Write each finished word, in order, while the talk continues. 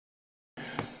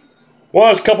Well,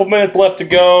 there's a couple minutes left to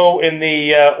go in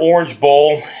the Orange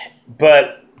Bowl,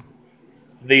 but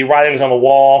the writing's on the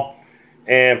wall.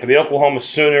 And for the Oklahoma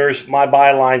Sooners, my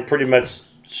byline pretty much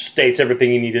states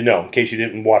everything you need to know in case you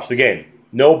didn't watch the game.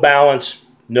 No balance,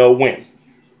 no win.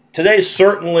 Today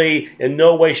certainly in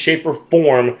no way, shape, or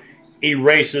form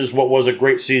erases what was a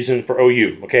great season for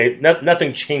OU. Okay,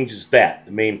 nothing changes that. I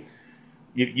mean,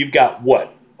 you've got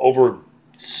what, over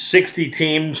 60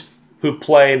 teams who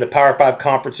play in the Power 5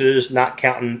 conferences, not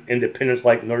counting independents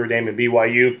like Notre Dame and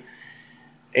BYU,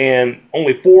 and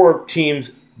only 4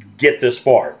 teams get this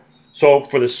far. So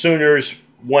for the Sooners,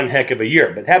 one heck of a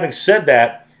year. But having said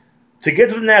that, to get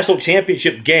to the national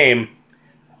championship game,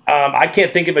 I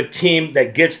can't think of a team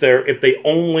that gets there if they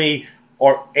only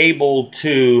are able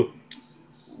to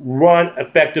run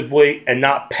effectively and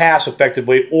not pass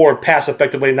effectively, or pass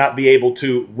effectively and not be able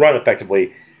to run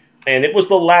effectively. And it was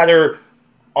the latter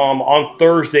on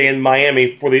Thursday in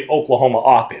Miami for the Oklahoma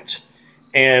offense.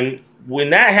 And when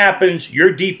that happens,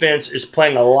 your defense is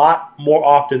playing a lot more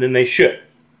often than they should.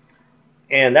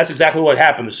 And that's exactly what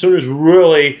happened. The Sooners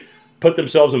really put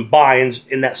themselves in binds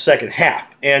in that second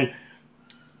half. And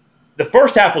the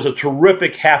first half was a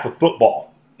terrific half of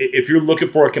football. If you're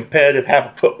looking for a competitive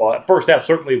half of football, that first half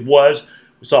certainly was.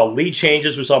 We saw lead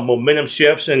changes. We saw momentum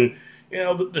shifts. And, you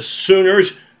know, the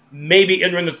Sooners, maybe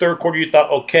entering the third quarter, you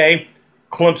thought, okay,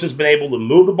 Clemson's been able to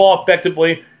move the ball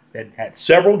effectively. They had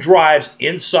several drives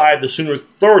inside the Sooner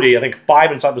 30, I think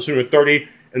 5 inside the Sooner 30,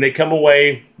 and they come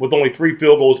away with only 3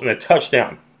 field goals and a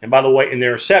touchdown. And by the way, an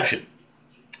interception.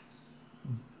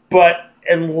 But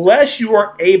unless you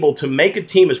are able to make a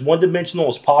team as one-dimensional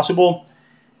as possible,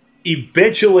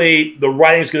 eventually the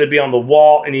writing is going to be on the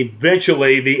wall, and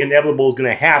eventually the inevitable is going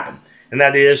to happen. And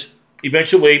that is,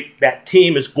 eventually that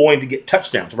team is going to get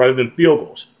touchdowns rather than field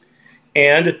goals.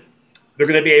 And they're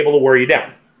going to be able to wear you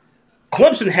down.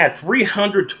 Clemson had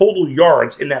 300 total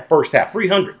yards in that first half,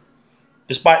 300,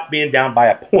 despite being down by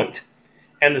a point.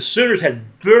 And the Sooners had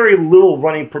very little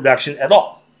running production at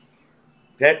all.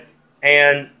 Okay?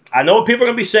 And I know what people are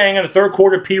going to be saying in the third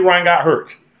quarter, P. Ryan got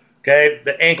hurt. Okay?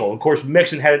 The ankle. Of course,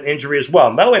 Mixon had an injury as well.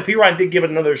 And by the way, P. Ryan did give it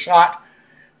another shot,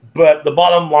 but the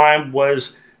bottom line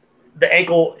was the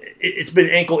ankle. It's been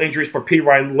ankle injuries for P.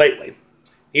 Ryan lately.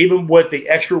 Even with the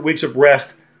extra weeks of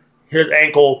rest, his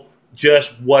ankle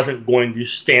just wasn't going to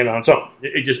stand on its own.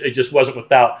 It just wasn't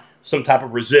without some type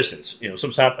of resistance, you know,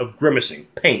 some type of grimacing,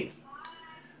 pain.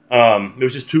 It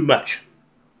was just too much.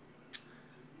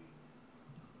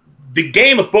 The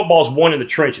game of football is won in the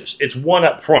trenches. It's won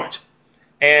up front.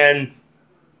 And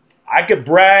I could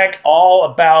brag all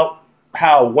about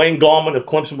how Wayne Gallman of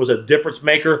Clemson was a difference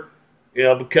maker, you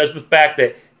know, because of the fact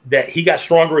that he got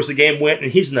stronger as the game went,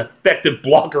 and he's an effective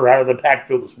blocker out of the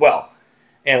backfield as well.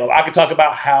 And I could talk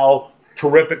about how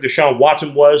terrific Deshaun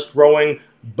Watson was throwing,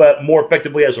 but more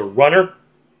effectively as a runner.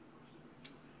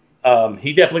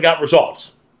 He definitely got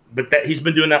results, but he's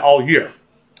been doing that all year.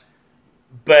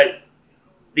 But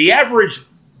the average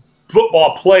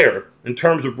football player, in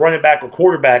terms of running back or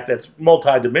quarterback that's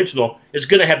multidimensional, is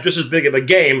going to have just as big of a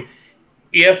game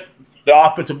if the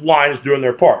offensive line is doing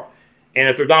their part and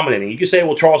if they're dominating. You can say,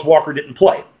 well, Charles Walker didn't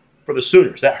play for the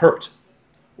Sooners. That hurt.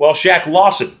 Well, Shaq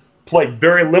Lawson played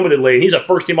very limitedly. He's a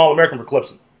first-team All-American for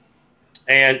Clemson.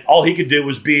 And all he could do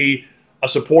was be a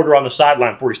supporter on the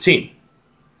sideline for his team.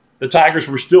 The Tigers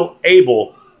were still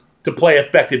able to play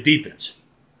effective defense.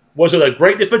 Was it a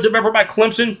great defensive effort by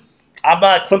Clemson? I'm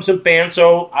not a Clemson fan,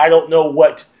 so I don't know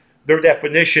what their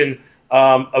definition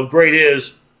of great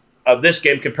is of this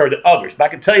game compared to others. But I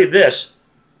can tell you this,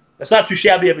 that's not too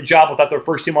shabby of a job without their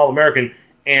first-team All-American,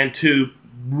 and to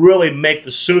really make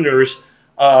the Sooners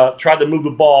try to move the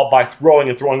ball by throwing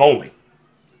and throwing only,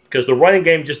 because the running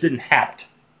game just didn't have it.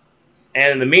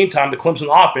 And in the meantime, the Clemson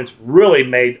offense really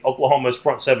made Oklahoma's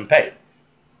front seven pay.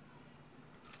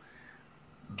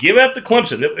 Give it up to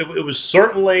Clemson. It was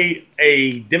certainly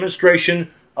a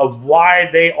demonstration of why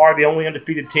they are the only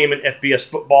undefeated team in FBS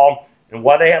football and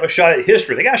why they have a shot at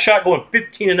history. They got a shot going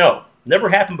 15-0. Never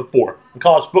happened before in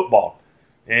college football.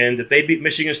 And if they beat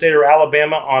Michigan State or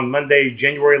Alabama on Monday,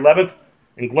 January 11th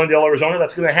in Glendale, Arizona,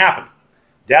 that's going to happen.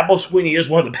 Dabo Swinney is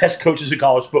one of the best coaches in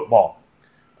college football.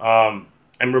 And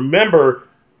remember,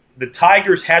 the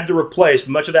Tigers had to replace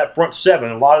much of that front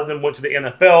seven. A lot of them went to the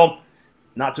NFL,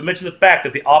 not to mention the fact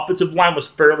that the offensive line was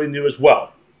fairly new as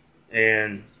well.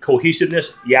 And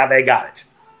cohesiveness, yeah, they got it.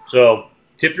 So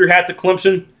tip your hat to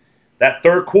Clemson. That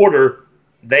third quarter,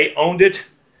 they owned it.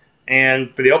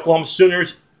 And for the Oklahoma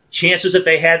Sooners, chances that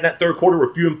they had in that third quarter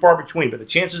were few and far between. But the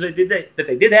chances that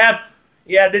they did have,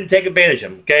 yeah, didn't take advantage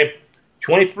of them. Okay,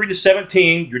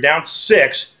 23-17, you're down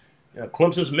 6. You know,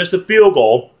 Clemson's missed a field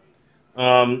goal.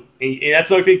 And that's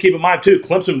another thing to keep in mind, too.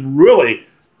 Clemson really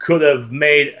could have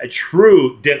made a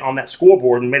true dent on that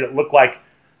scoreboard and made it look like,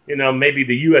 maybe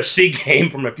the USC game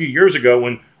from a few years ago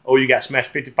when OU got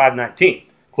smashed 55-19.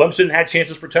 Clemson had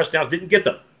chances for touchdowns, didn't get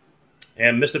them,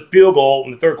 and missed a field goal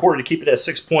in the third quarter to keep it at a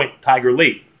 6-point Tiger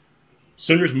lead.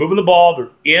 Sooners moving the ball. They're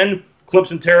in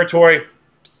Clemson territory,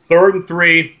 3rd and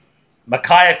 3.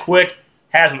 Micaiah Quick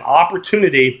has an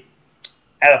opportunity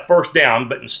at a first down,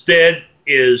 but instead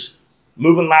is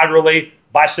moving laterally,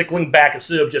 bicycling back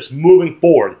instead of just moving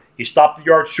forward. He stopped the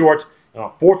yard short, and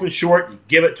on 4th and short, you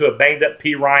give it to a banged-up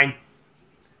P. Ryan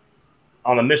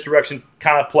on a misdirection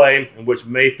kind of play in which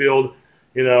Mayfield,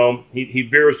 he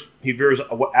veers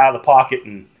out of the pocket,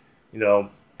 and,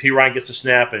 P. Ryan gets the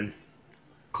snap, and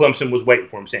Clemson was waiting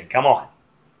for him, saying, come on.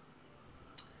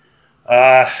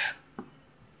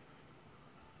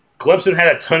 Clemson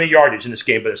had a ton of yardage in this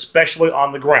game, but especially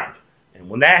on the ground. And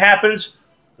when that happens,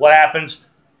 what happens?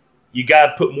 You got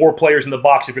to put more players in the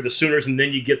box if you're the Sooners, and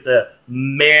then you get the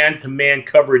man-to-man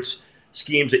coverage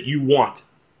schemes that you want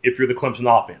if you're the Clemson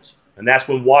offense. And that's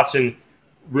when Watson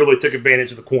really took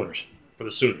advantage of the corners for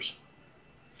the Sooners.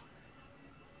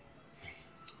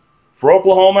 For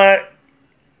Oklahoma,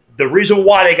 the reason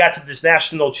why they got to this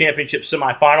national championship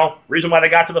semifinal, reason why they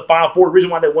got to the Final Four, reason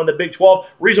why they won the Big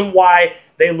 12, reason why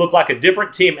they look like a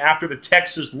different team after the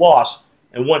Texas loss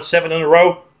and won 7 in a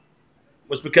row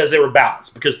was because they were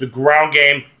balanced, because the ground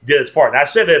game did its part. And I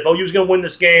said that if OU is going to win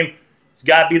this game, it's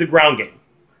got to be the ground game,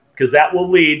 because that will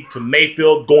lead to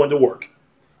Mayfield going to work.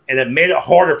 And it made it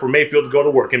harder for Mayfield to go to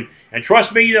work. And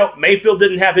trust me, Mayfield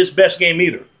didn't have his best game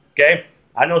either, okay?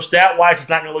 I know stat-wise it's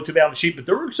not going to look too bad on the sheet, but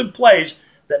there were some plays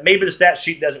that maybe the stat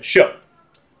sheet doesn't show.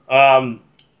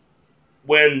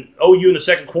 When OU in the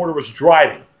second quarter was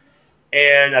driving,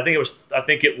 and I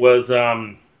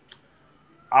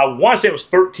want to say it was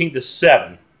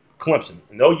 13-7, Clemson,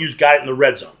 and OU's got it in the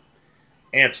red zone.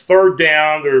 And it's 3rd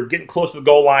down, they're getting close to the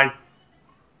goal line.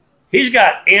 He's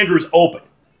got Andrews open,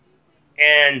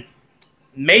 and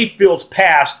Mayfield's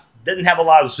pass didn't have a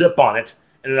lot of zip on it,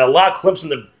 and it allowed Clemson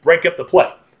to break up the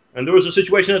play. And there was a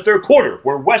situation in the third quarter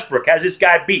where Westbrook has his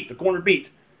guy beat, the corner beat.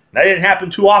 And that didn't happen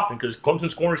too often because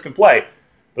Clemson's corners can play.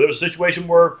 But there was a situation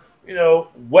where,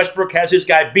 Westbrook has his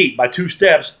guy beat by 2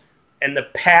 steps, and the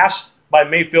pass by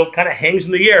Mayfield kind of hangs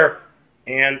in the air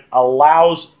and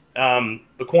allows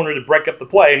the corner to break up the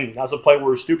play. And that's a play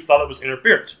where Stoops thought it was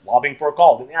interference, lobbying for a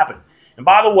call. Didn't happen. And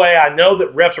by the way, I know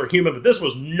that refs are human, but this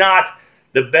was not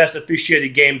the best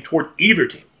officiated game toward either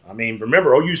team. I mean,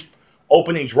 remember, OU's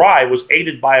opening drive was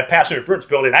aided by a pass interference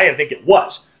penalty, and I didn't think it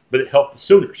was, but it helped the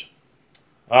Sooners.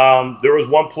 There was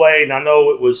one play, and I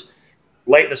know it was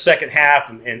late in the second half,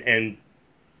 and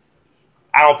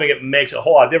I don't think it makes a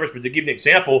whole lot of difference, but to give you an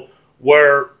example,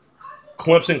 where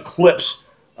Clemson clips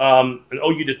an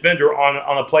OU defender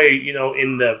on a play,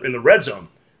 in the red zone,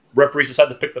 referees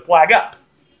decided to pick the flag up.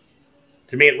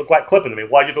 To me, it looked like clipping. I mean,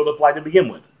 why'd you throw the flag to begin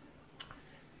with?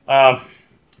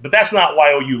 But that's not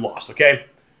why OU lost, okay?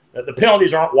 The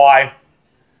penalties aren't why.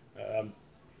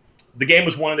 The game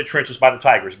was won in the trenches by the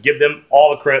Tigers. Give them all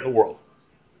the credit in the world.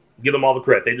 Give them all the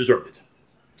credit. They deserved it.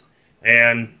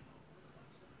 And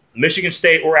Michigan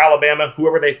State or Alabama,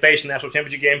 whoever they face in the national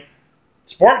championship game,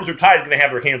 Spartans or Tigers are going to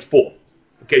have their hands full,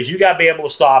 because you got to be able to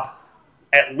stop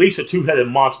at least a 2-headed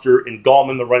monster in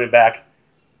Gallman, the running back,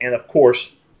 and, of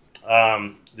course,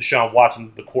 Deshaun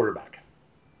Watson, the quarterback.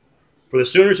 For the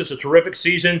Sooners, it's a terrific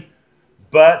season,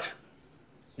 but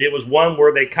it was one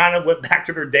where they kind of went back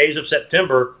to their days of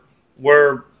September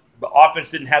where the offense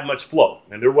didn't have much flow,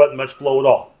 and there wasn't much flow at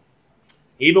all.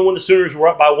 Even when the Sooners were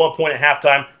up by 1 point at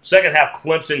halftime, second half,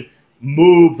 Clemson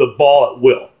moved the ball at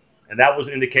will, and that was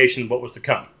an indication of what was to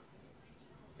come.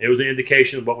 It was an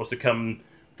indication of what was to come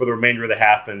for the remainder of the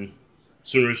half, and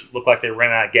Sooners looked like they ran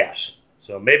out of gas.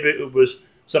 So maybe it was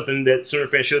something that Sooner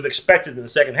fans should have expected in the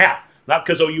second half. Not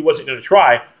because OU wasn't going to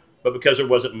try, but because there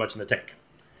wasn't much in the tank.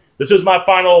 This is my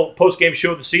final post-game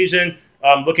show of the season.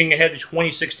 Looking ahead to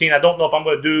 2016, I don't know if I'm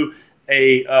going to do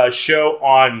a show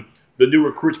on the new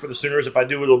recruits for the Sooners. If I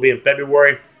do, it'll be in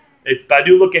February. If I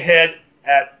do look ahead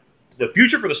at the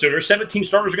future for the Sooners, 17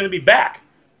 starters are going to be back,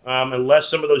 unless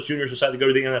some of those juniors decide to go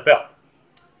to the NFL.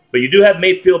 But you do have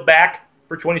Mayfield back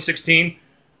for 2016.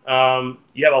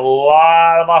 You have a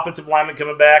lot of offensive linemen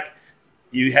coming back.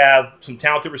 You have some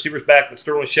talented receivers back, but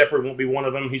Sterling Shepard won't be one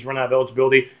of them. He's run out of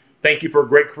eligibility. Thank you for a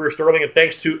great career, Sterling, and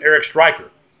thanks to Eric Stryker,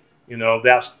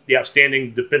 the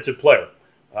outstanding defensive player.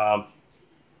 And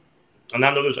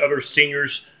I know there's other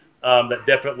seniors that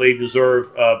definitely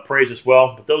deserve praise as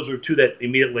well, but those are two that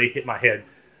immediately hit my head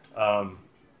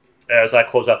as I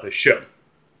close out this show.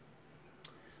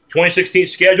 2016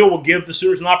 schedule will give the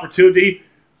Sooners an opportunity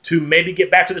to maybe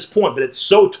get back to this point, but it's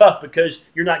so tough because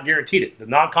you're not guaranteed it. The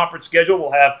non-conference schedule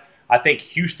will have, I think,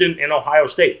 Houston and Ohio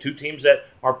State, two teams that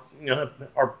are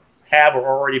have or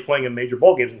are already playing in major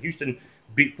bowl games, and Houston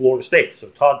beat Florida State. So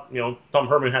Tom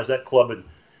Herman has that club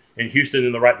in Houston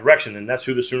in the right direction, and that's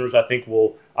who the Sooners, I think,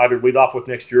 will either lead off with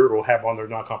next year or will have on their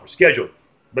non-conference schedule.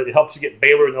 But it helps you get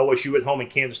Baylor and OSU at home in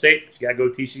Kansas State. You got to go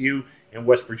to TCU and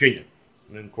West Virginia.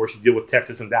 And then, of course, you deal with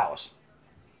Texas and Dallas.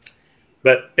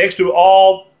 But thanks to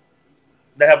all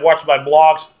that have watched my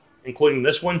blogs, including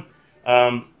this one,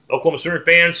 Oklahoma Sooner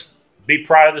fans, be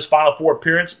proud of this Final Four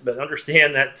appearance, but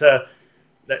understand that,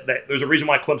 that there's a reason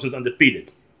why Clemson's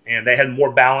undefeated. And they had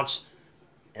more balance.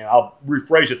 And I'll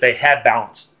rephrase it, they had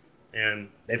balance. And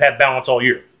they've had balance all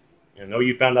year. And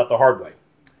OU found out the hard way.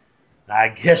 I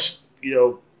guess,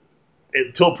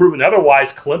 until proven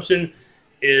otherwise, Clemson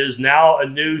is now a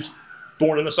new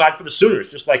thorn in the side for the Sooners,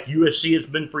 just like USC has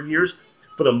been for years,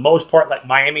 for the most part, like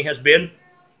Miami has been.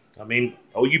 I mean,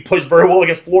 OU plays very well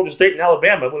against Florida State and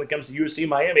Alabama when it comes to USC,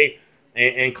 Miami,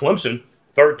 and Clemson.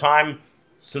 Third time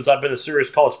since I've been a serious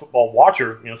college football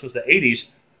watcher, since the 80s,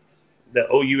 that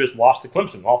OU has lost to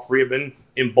Clemson. All three have been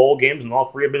in bowl games, and all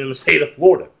three have been in the state of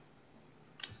Florida.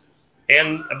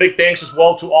 And a big thanks as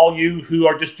well to all you who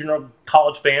are just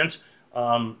college fans.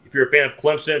 If you're a fan of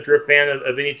Clemson, if you're a fan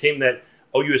of any team that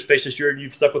OU has faced this year, and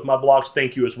you've stuck with my blogs,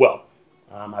 thank you as well.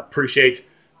 I appreciate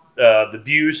the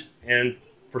views and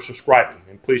for subscribing.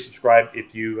 And please subscribe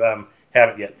if you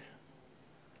haven't yet.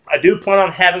 I do plan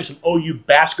on having some OU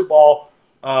basketball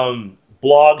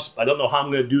blogs. I don't know how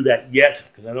I'm going to do that yet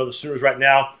because I know the Sooners right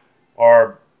now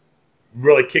are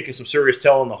really kicking some serious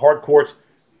tail on the hard court.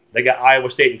 They got Iowa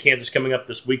State and Kansas coming up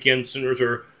this weekend. Sooners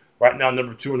are right now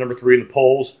number 2 and number 3 in the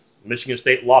polls. Michigan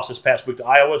State lost this past week to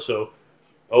Iowa, so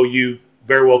OU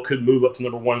very well could move up to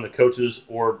number 1 in the coaches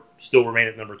or still remain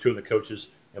at number 2 in the coaches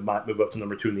and might move up to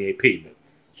number 2 in the AP. But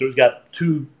Sooners got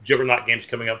 2 juggernaut games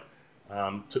coming up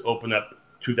to open up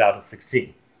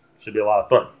 2016. Should be a lot of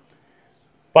fun.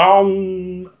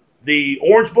 Found the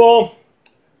Orange Bowl,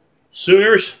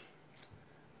 Sooners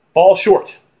fall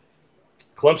short.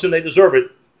 Clemson, they deserve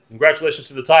it. Congratulations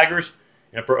to the Tigers.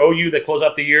 And for OU, they close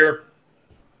out the year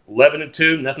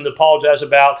 11-2, nothing to apologize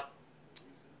about.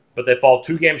 But they fall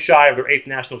 2 games shy of their 8th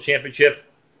national championship.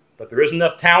 But there is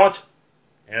enough talent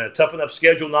and a tough enough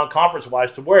schedule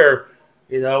non-conference-wise to where,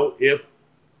 if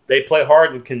they play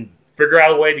hard and can figure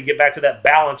out a way to get back to that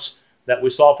balance that we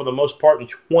saw for the most part in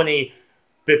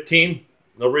 2015,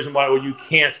 no reason why OU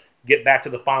can't get back to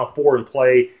the Final Four and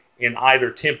play in either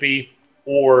Tempe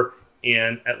or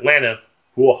in Atlanta,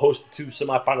 who will host the 2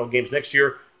 semifinal games next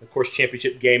year. Of course,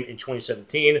 championship game in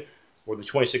 2017, or the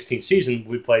 2016 season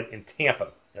will be played in Tampa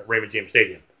at Raymond James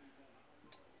Stadium.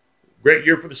 Great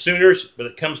year for the Sooners, but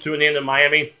it comes to an end in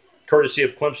Miami, courtesy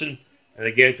of Clemson. And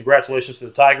again, congratulations to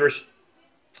the Tigers.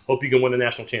 Hope you can win the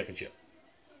national championship.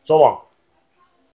 So long.